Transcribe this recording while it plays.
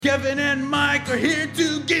Kevin and Mike are here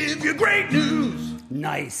to give you great news.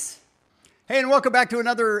 Nice. Hey, and welcome back to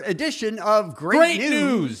another edition of Great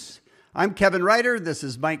News. I'm Kevin Ryder. This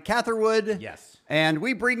is Mike Catherwood. Yes. And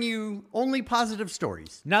we bring you only positive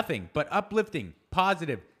stories. Nothing but uplifting,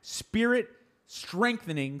 positive,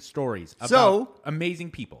 spirit-strengthening stories about amazing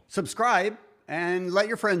people. Subscribe and let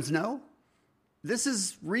your friends know. This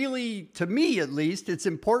is really, to me at least, it's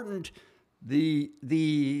important.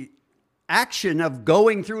 The action of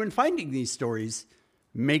going through and finding these stories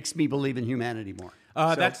makes me believe in humanity more.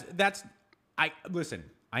 Listen,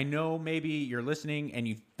 I know maybe you're listening and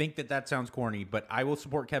you think that sounds corny, but I will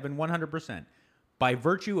support Kevin 100%. By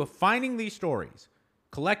virtue of finding these stories,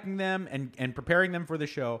 collecting them and preparing them for the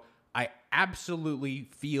show, I absolutely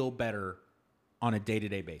feel better on a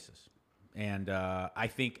day-to-day basis. And I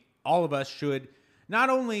think all of us should not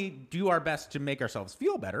only do our best to make ourselves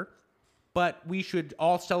feel better, but we should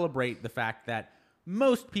all celebrate the fact that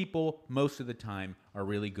most people, most of the time, are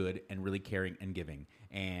really good and really caring and giving.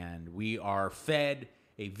 And we are fed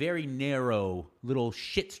a very narrow little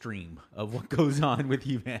shit stream of what goes on with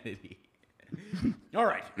humanity. All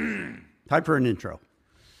right. Time for an intro.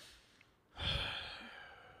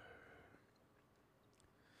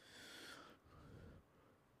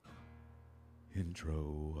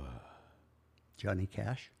 Intro. Johnny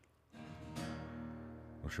Cash.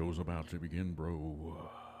 The show's about to begin, bro.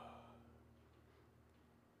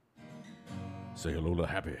 Say hello to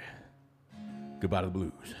Happy. Goodbye to the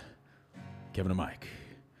Blues. Kevin and Mike,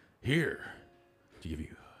 here to give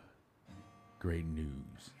you great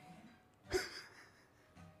news.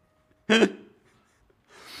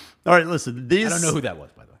 All right, listen. I don't know who that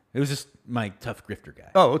was, by the way. It was just my tough grifter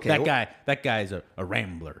guy. Oh, okay. That guy's a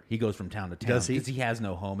rambler. He goes from town to town. Does he? Because he has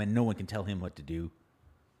no home and no one can tell him what to do.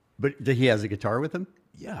 But he has a guitar with him?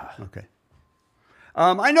 Yeah. Okay.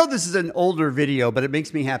 I know this is an older video, but it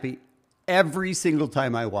makes me happy every single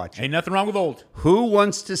time I watch it. Ain't nothing wrong with old. Who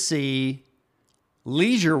wants to see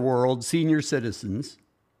Leisure World senior citizens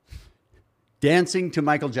dancing to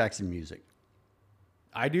Michael Jackson music?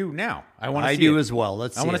 I do now. I want to see it. I do as well.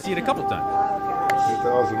 Let's see. I want to see it a couple times.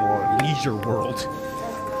 2001. Leisure World.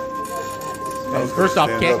 First off,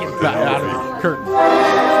 can't get out of the curtain.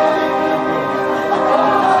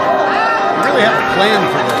 I really have a plan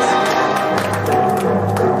for this.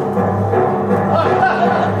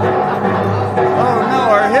 Oh no,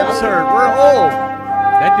 our hips hurt. We're old.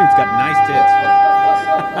 That dude's got nice tits.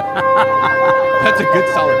 That's a good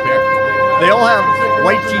solid pair. They all have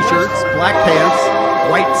white t-shirts, black pants,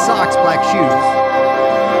 white socks, black shoes.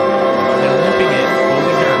 They're limping in,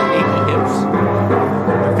 holding their achy hips.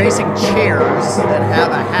 They're facing chairs that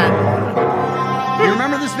have a hat on them. Do you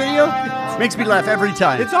remember this video? Makes me laugh every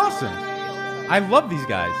time. It's awesome. I love these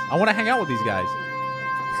guys. I want to hang out with these guys.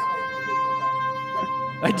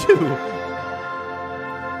 I do.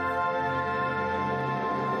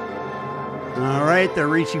 All right, they're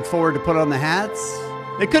reaching forward to put on the hats.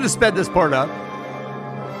 They could have sped this part up.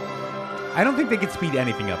 I don't think they could speed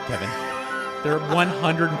anything up, Kevin. They're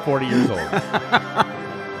 140 years old.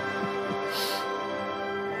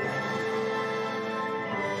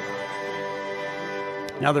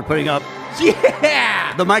 Now they're putting up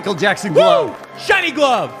Yeah! the Michael Jackson glove. Woo! Shiny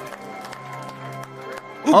glove!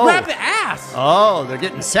 Ooh, Oh. grab the ass! Oh, they're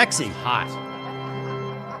getting sexy. Hot.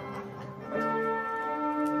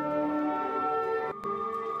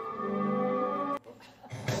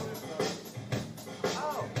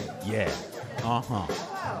 Yeah. Uh-huh.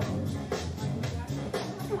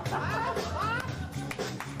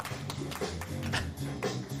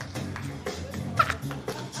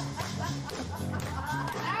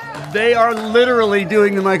 They are literally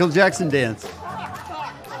doing the Michael Jackson dance.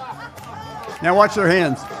 Now watch their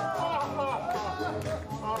hands.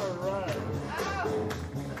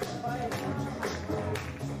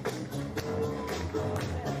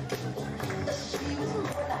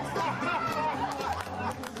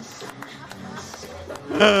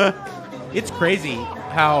 It's crazy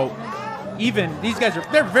how even these guys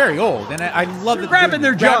they're very old, and I love that grabbing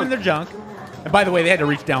they're their grabbing junk. their junk. And by the way, they had to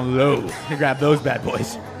reach down low to grab those bad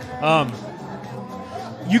boys.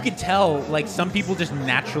 You could tell, like, some people just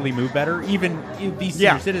naturally move better. Even these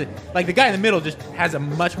senior citizens, like the guy in the middle, just has a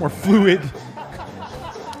much more fluid.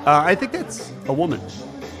 I think that's a woman.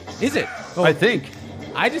 Is it? Oh, I think.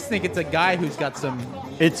 I just think it's a guy who's got some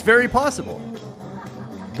It's very possible.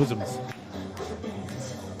 bosoms.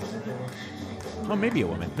 Oh, maybe a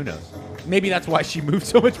woman. Who knows? Maybe that's why she moves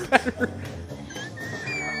so much better.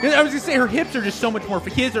 'Cause I was gonna say her hips are just so much more.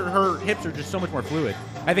 Her hips are just so much more fluid.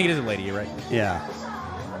 I think it is a lady. You're right. Yeah.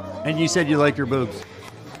 And you said you like your boobs.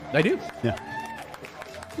 I do. Yeah.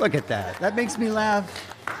 Look at that. That makes me laugh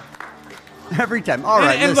Every time. All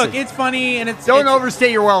right, and listen. look, it's funny and it's Don't it's,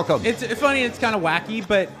 overstay your welcome. It's funny. It's kind of wacky,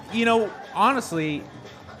 but honestly,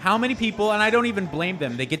 how many people? And I don't even blame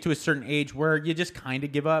them. They get to a certain age where you just kind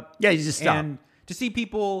of give up. Yeah, you just stop. And to see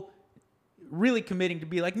people really committing to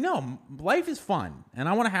be like, no, life is fun, and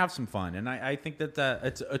I want to have some fun, and I think that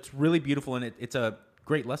it's really beautiful, and it's a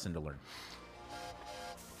great lesson to learn.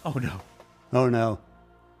 Oh no! Oh no!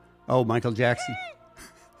 Oh, Michael Jackson.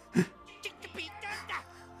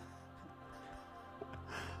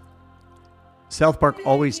 South Park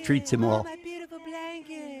always treats him well. My beautiful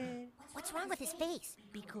blanket. What's wrong with his face?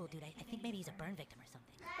 Be cool, dude. I think maybe he's a burn victim or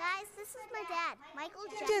something. Guys, this is my dad, Michael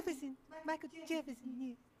Jackson. Jefferson. Michael Jefferson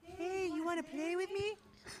here. Hey, you want to play with me?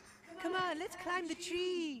 Come on, let's climb the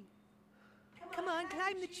tree. Come on,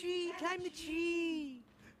 climb the tree. Climb the tree.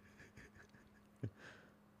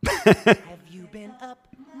 Have you been up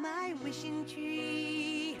my wishing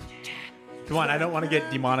tree? Come on, I don't want to get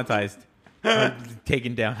demonetized, or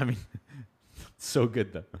taken down. I mean, so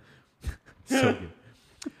good though, so good.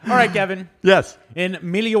 All right, Kevin. Yes. In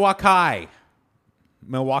Milwaukee,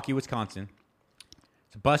 Wisconsin,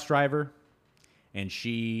 it's a bus driver, and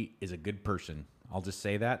she is a good person. I'll just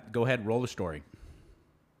say that. Go ahead, roll the story.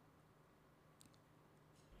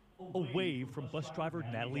 A wave from bus driver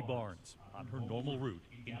Natalie Barnes on her normal route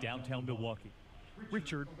in downtown Milwaukee.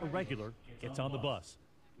 Richard, a regular, gets on the bus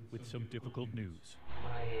with some difficult news.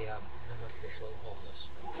 I'm officially homeless.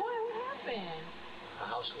 What happened? The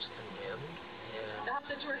house was condemned, and The house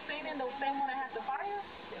that you were staying in, the same one that had the fire?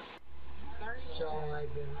 Sorry. so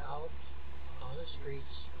I've been out on the streets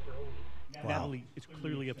for a week. Natalie is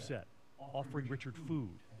clearly upset, offering Richard food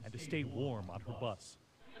and to stay warm on her bus.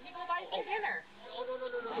 Let me go buy some dinner.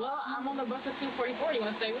 Well, I'm on the bus at 2:44. You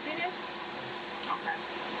want to stay with me then? Okay.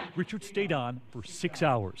 Richard stayed on for 6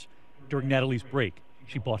 hours. During Natalie's break,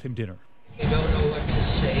 she bought him dinner. You don't know what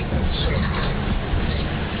to say, but so You're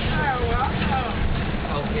welcome.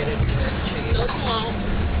 I'll get it to you. No, you won't.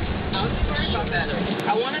 Don't you worry about that.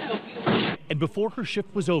 I want to help you. And before her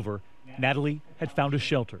shift was over, Natalie had found a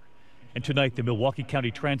shelter. And tonight, the Milwaukee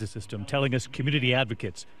County Transit System telling us community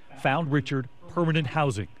advocates found Richard permanent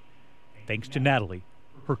housing. Thanks to Natalie,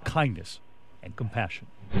 her kindness and compassion.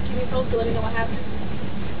 Keep me posted. Let me know what happens.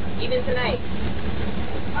 Even tonight.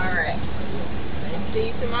 All right. See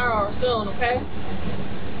you tomorrow or soon, okay?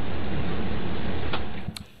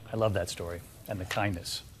 I love that story and the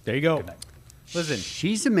kindness. There you go. Good night. Listen,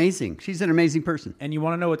 She's amazing. She's an amazing person. and you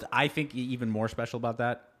want to know what I think even more special about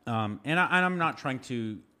that? And I'm not trying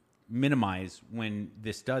to minimize when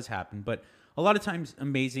this does happen, but a lot of times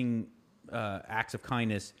amazing acts of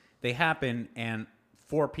kindness, they happen and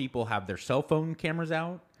 4 people have their cell phone cameras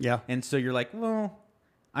out. Yeah. And so you're like, well,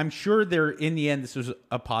 I'm sure they're, in the end, this was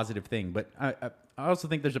a positive thing. But I also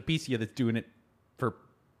think there's a piece of you that's doing it for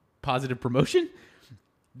positive promotion.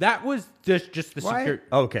 That was just the security.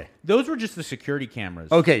 Okay. Those were just the security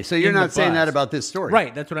cameras. Okay, so you're in the saying bus. that about this story.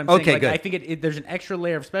 Right, that's what I'm saying. Okay, Like, good. I think there's an extra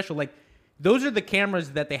layer of special. Like, those are the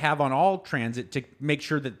cameras that they have on all transit to make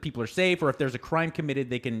sure that people are safe, or if there's a crime committed,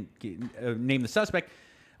 they can name the suspect.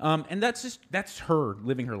 And that's her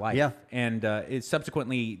living her life. Yeah. And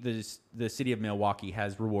subsequently, the city of Milwaukee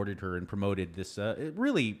has rewarded her and promoted this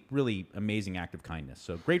really, really amazing act of kindness.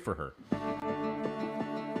 So great for her.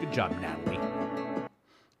 Good job, Natalie.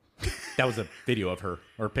 That was a video of her,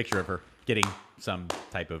 or a picture of her, getting some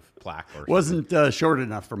type of plaque. Or Wasn't short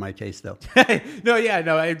enough for my taste, though. No,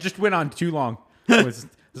 it just went on too long. It was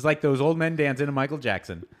like those old men dancing to Michael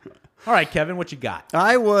Jackson. All right, Kevin, what you got?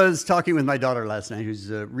 I was talking with my daughter last night,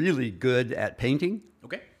 who's really good at painting.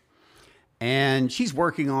 Okay. And she's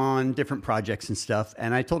working on different projects and stuff.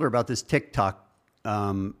 And I told her about this TikTok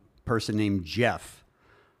person named Jeff,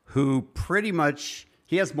 who pretty much,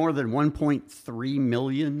 he has more than 1.3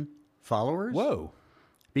 million followers. Whoa.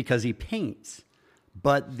 Because he paints.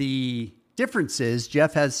 But the difference is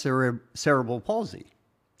Jeff has cerebral palsy.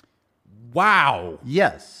 Wow.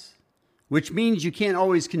 Yes. Which means you can't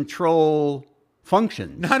always control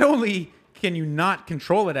functions. Not only can you not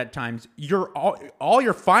control it at times, all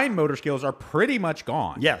your fine motor skills are pretty much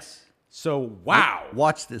gone. Yes. So, wow.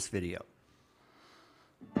 Watch this video.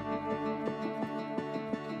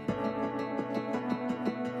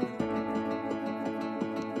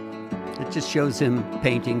 It just shows him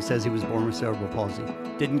painting, says he was born with cerebral palsy.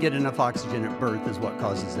 Didn't get enough oxygen at birth is what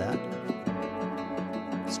causes that.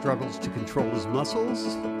 Struggles to control his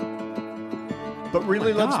muscles, but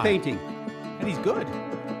really loves God. painting. And he's good.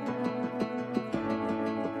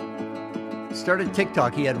 Started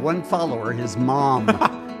TikTok. He had 1 follower, his mom.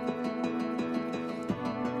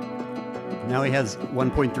 Now he has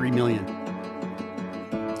 1.3 million.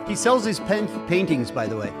 He sells his paintings, by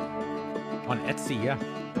the way. On Etsy, yeah.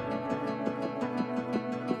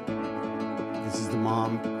 This is the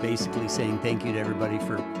mom basically saying thank you to everybody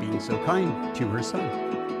for being so kind to her son.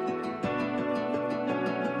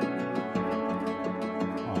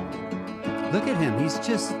 Look at him. He's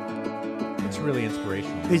just... It's really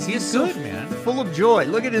inspirational. He's so good, man. Full of joy.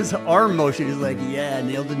 Look at his arm motion. He's like, yeah,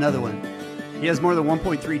 nailed another one. He has more than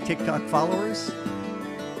 1.3 TikTok followers.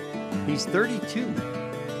 He's 32.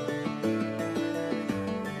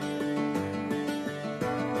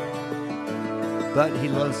 But he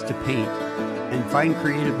loves to paint and find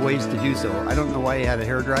creative ways to do so. I don't know why he had a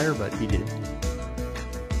hairdryer, but he did.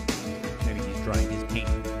 Maybe he's drying his paint.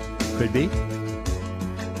 Could be.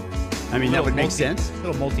 I mean, that would make sense. A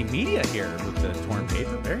little multimedia here with the torn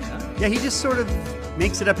paper. Very nice. Yeah, he just sort of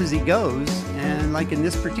makes it up as he goes. And like in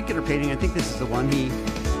this particular painting, I think this is the one he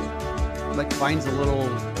like finds a little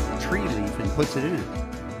tree leaf and puts it in it.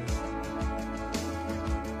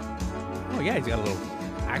 Oh, yeah, he's got a little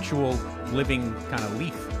actual living kind of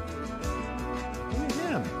leaf. Look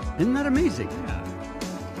at him. Isn't that amazing? Yeah.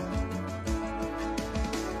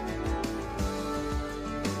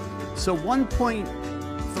 So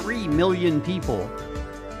 1.3 million people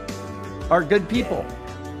are good people.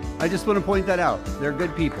 I just want to point that out. They're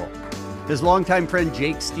good people. His longtime friend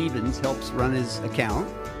Jake Stevens helps run his account.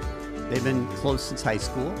 They've been close since high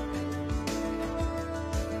school.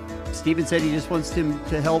 Steven said he just wants him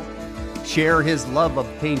to help share his love of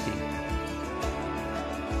painting.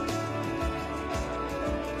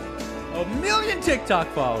 1 million TikTok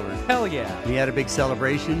followers. Hell yeah. He had a big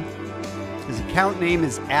celebration. His account name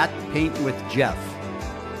is @PaintWithJeff.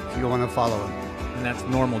 If you want to follow him. And that's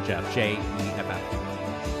normal Jeff. Jeff.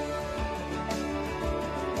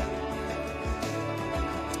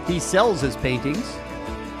 He sells his paintings,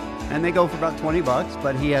 and they go for about $20,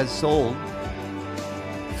 but he has sold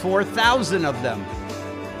 4,000 of them.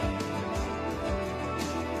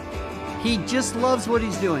 He just loves what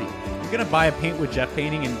he's doing. I'm going to buy a Paint with Jeff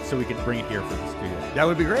painting and so we could bring it here for the studio. That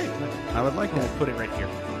would be great. I would like We'll that. put it right here.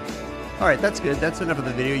 All right, that's good. That's enough of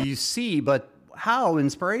the video. You see, but how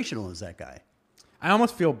inspirational is that guy? I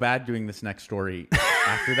almost feel bad doing this next story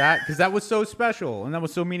after that because that was so special and that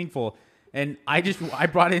was so meaningful. And I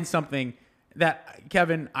brought in something that,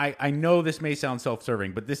 Kevin, I know this may sound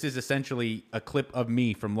self-serving, but this is essentially a clip of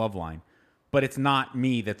me from Loveline. But it's not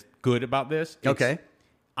me that's good about this. Okay.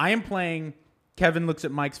 I am playing Kevin Looks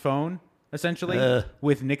at Mike's Phone, essentially,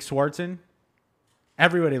 with Nick Swartzen.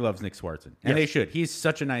 Everybody loves Nick Swartzen, and they should. He's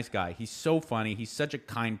such a nice guy. He's so funny. He's such a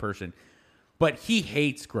kind person. But he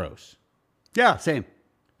hates gross. Yeah, same.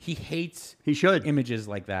 He hates He should. images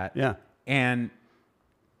like that. Yeah. And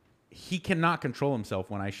he cannot control himself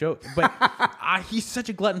when I show. But he's such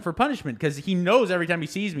a glutton for punishment because he knows every time he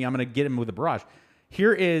sees me, I'm going to get him with a brush.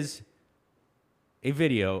 Here is a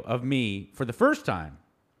video of me for the first time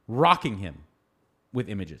rocking him with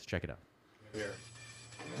images. Check it out. Here.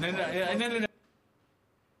 No.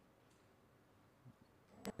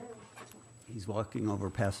 He's walking over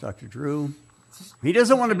past Dr. Drew. He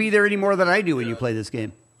doesn't want to be there any more than I do when you play this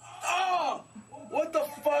game. Oh! What the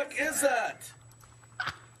fuck is that?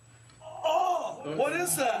 Oh! What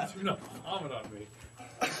is that? Do not vomit on me.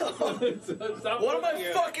 What am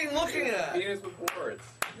I fucking looking at? Penis with warts.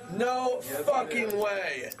 No fucking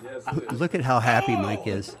way. Yes, Look at how happy Mike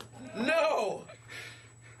is. No!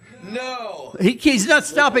 No! He's not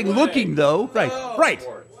stopping looking, though. Right, Oh. right.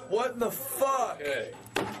 What in the fuck? Okay.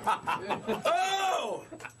 Oh!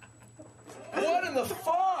 What in the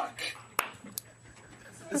fuck?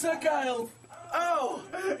 Is that guy Oh!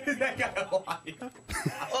 Is that guy alive?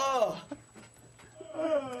 Oh!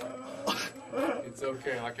 It's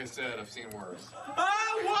okay. Like I said, I've seen worse.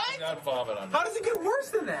 What? Do not vomit on me. How does it get worse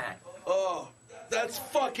than that? Oh, that's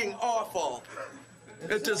fucking awful.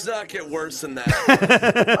 It does not get worse than that. How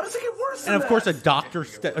does it get worse than And of course, that?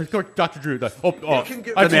 of course, Dr. Drew. can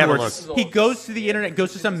give- I've Let me seen have a worse. look. He goes to the internet,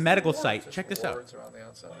 goes to some medical site. Check this out. Warts around the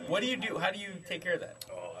outside. What do you do? How do you take care of that?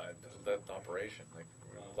 Oh, that operation. Like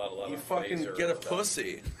a lot You of fucking laser get a stuff.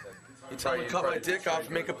 pussy. You tell me to You cut my probably- dick off and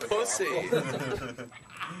make a pussy.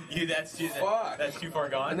 That's too Fuck. That's too far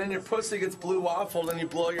gone. And then your pussy gets blue waffled and you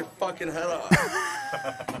blow your fucking head off.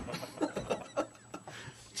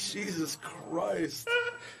 Jesus Christ.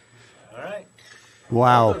 All right.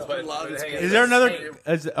 Wow. Is there another?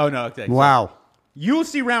 Oh no. Okay. Wow. You will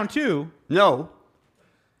see round 2 No.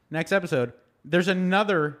 next episode. There's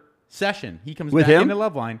another session. He comes With back him? into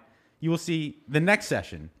Loveline. You will see the next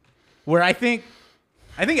session where I think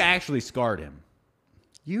I actually scarred him.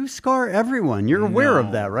 You scar everyone. You're aware of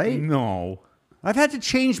No. that, right? No. I've had to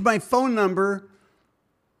change my phone number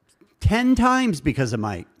 10 times because of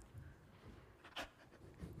Mike.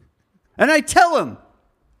 And I tell him,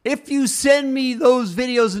 if you send me those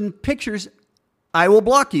videos and pictures, I will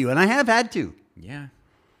block you. And I have had to. Yeah.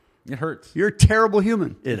 It hurts. You're a terrible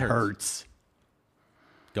human. It hurts.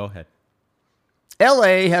 Go ahead.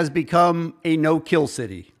 LA has become a no-kill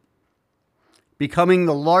city, becoming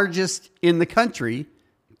the largest in the country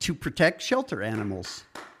to protect shelter animals.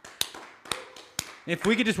 If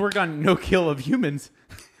we could just work on no kill of humans,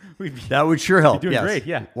 that would sure help. Doing great,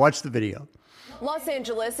 yeah. Watch the video. Los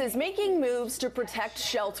Angeles is making moves to protect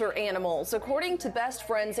shelter animals. According to Best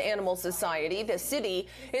Friends Animal Society, the city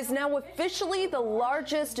is now officially the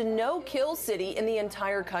largest no-kill city in the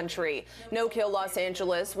entire country. No Kill Los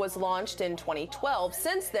Angeles was launched in 2012.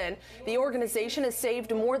 Since then, the organization has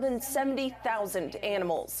saved more than 70,000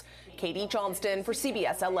 animals. Katie Johnston for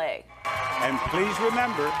CBS LA. And please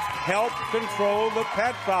remember, help control the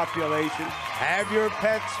pet population. Have your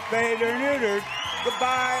pets spayed or neutered.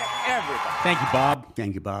 Goodbye, everybody. Thank you, Bob.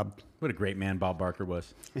 Thank you, Bob. What a great man Bob Barker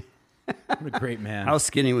was. What a great man. How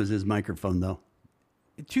skinny was his microphone, though?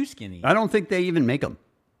 Too skinny. I don't think they even make them.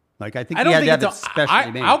 Like, I think I he don't had think to have it it's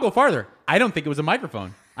specially made. I'll go farther. I don't think it was a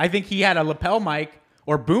microphone. I think he had a lapel mic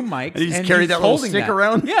or boom mic. And he just carried that little stick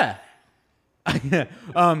around? Yeah.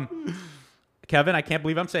 Kevin, I can't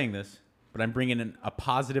believe I'm saying this, but I'm bringing in a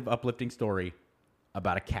positive, uplifting story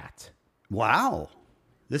about a cat. Wow.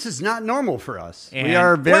 This is not normal for us. And, we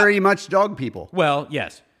are very much dog people. Well,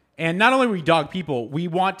 yes. And not only are we dog people, we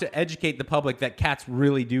want to educate the public that cats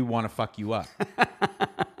really do want to fuck you up.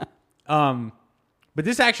 But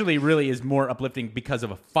this actually really is more uplifting because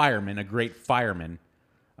of a fireman, a great fireman.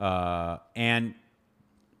 And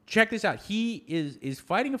check this out. He is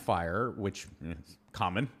fighting a fire, which is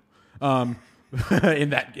common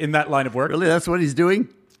in that line of work. Really? That's what he's doing?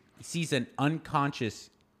 He sees an unconscious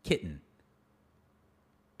kitten.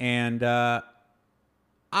 And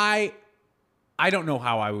I don't know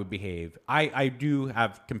how I would behave. I do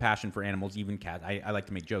have compassion for animals, even cats. I like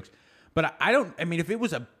to make jokes. But I mean, if it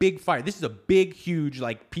was a big fire, this is a big, huge,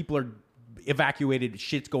 like, people are evacuated,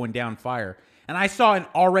 shit's going down fire, and I saw an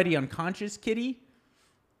already unconscious kitty,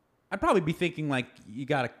 I'd probably be thinking, like, you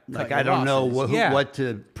got to cut Like, your I don't know losses. what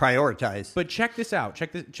to prioritize. But check this out.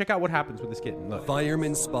 Check out what happens with this kitten. Look.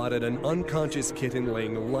 Firemen spotted an unconscious kitten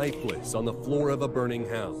laying lifeless on the floor of a burning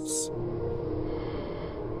house.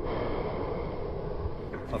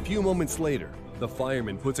 A few moments later, the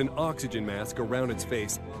fireman puts an oxygen mask around its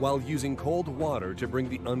face while using cold water to bring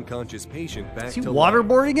the unconscious patient back Is he to life.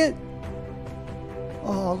 waterboarding it?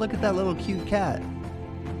 Oh, look at that little cute cat.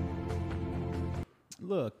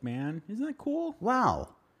 Look, man. Isn't that cool? Wow.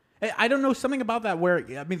 I don't know, something about that where,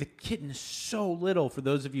 I mean, the kitten is so little for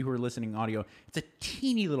those of you who are listening audio. It's a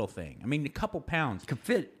teeny little thing. I mean, a couple pounds. Could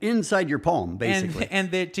fit inside your palm, basically.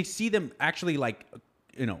 And to see them actually, like,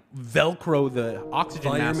 you know, Velcro the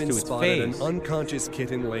oxygen mask to Firemen its spotted face. an unconscious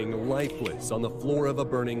kitten laying lifeless on the floor of a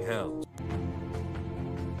burning house.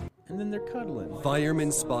 And then they're cuddling.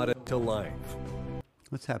 Firemen spotted to life.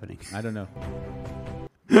 What's happening? I don't know.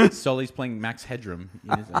 Sully's playing Max Headroom.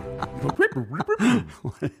 What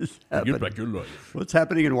is happening? Back your life. What's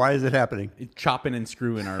happening and why is it happening? Chopping and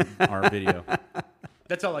screwing our video.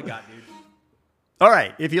 That's all I got, dude. All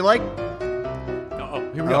right. If you like...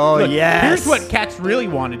 Here we go. Oh, Look, yes. Here's what cats really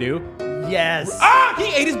want to do. Yes. Ah! He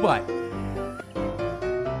ate his butt.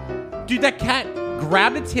 Dude, that cat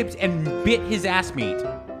grabbed its hips and bit his ass meat.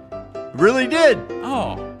 Really did.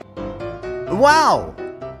 Oh. Wow.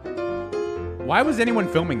 Why was anyone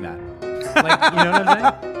filming that? Like, you know what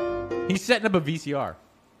I'm saying? He's setting up a VCR.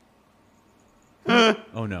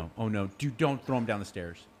 Oh, no. Oh, no. Dude, don't throw him down the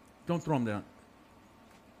stairs. Don't throw him down.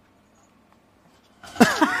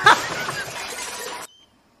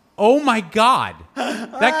 Oh, my God.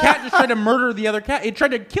 That cat just tried to murder the other cat. It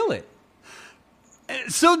tried to kill it.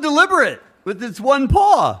 It's so deliberate with its one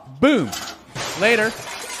paw. Boom. Later.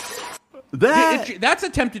 That That's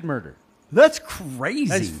attempted murder. That's crazy.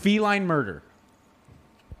 That's feline murder.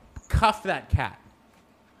 Cuff that cat.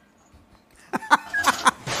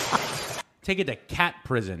 Take it to cat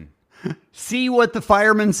prison. See what the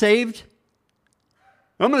fireman saved?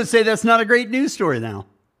 I'm going to say that's not a great news story now.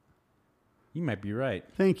 You might be right.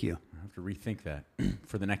 Thank you. I have to rethink that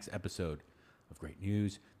for the next episode of Great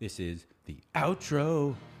News. This is the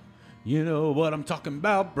outro. You know what I'm talking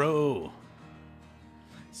about, bro.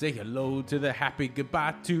 Say hello to the happy,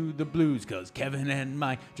 goodbye to the blues, because Kevin and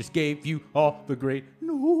Mike just gave you all the great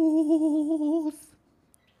news.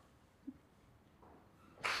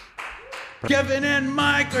 Kevin and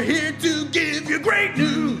Mike are here to give you great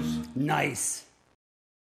news. Nice.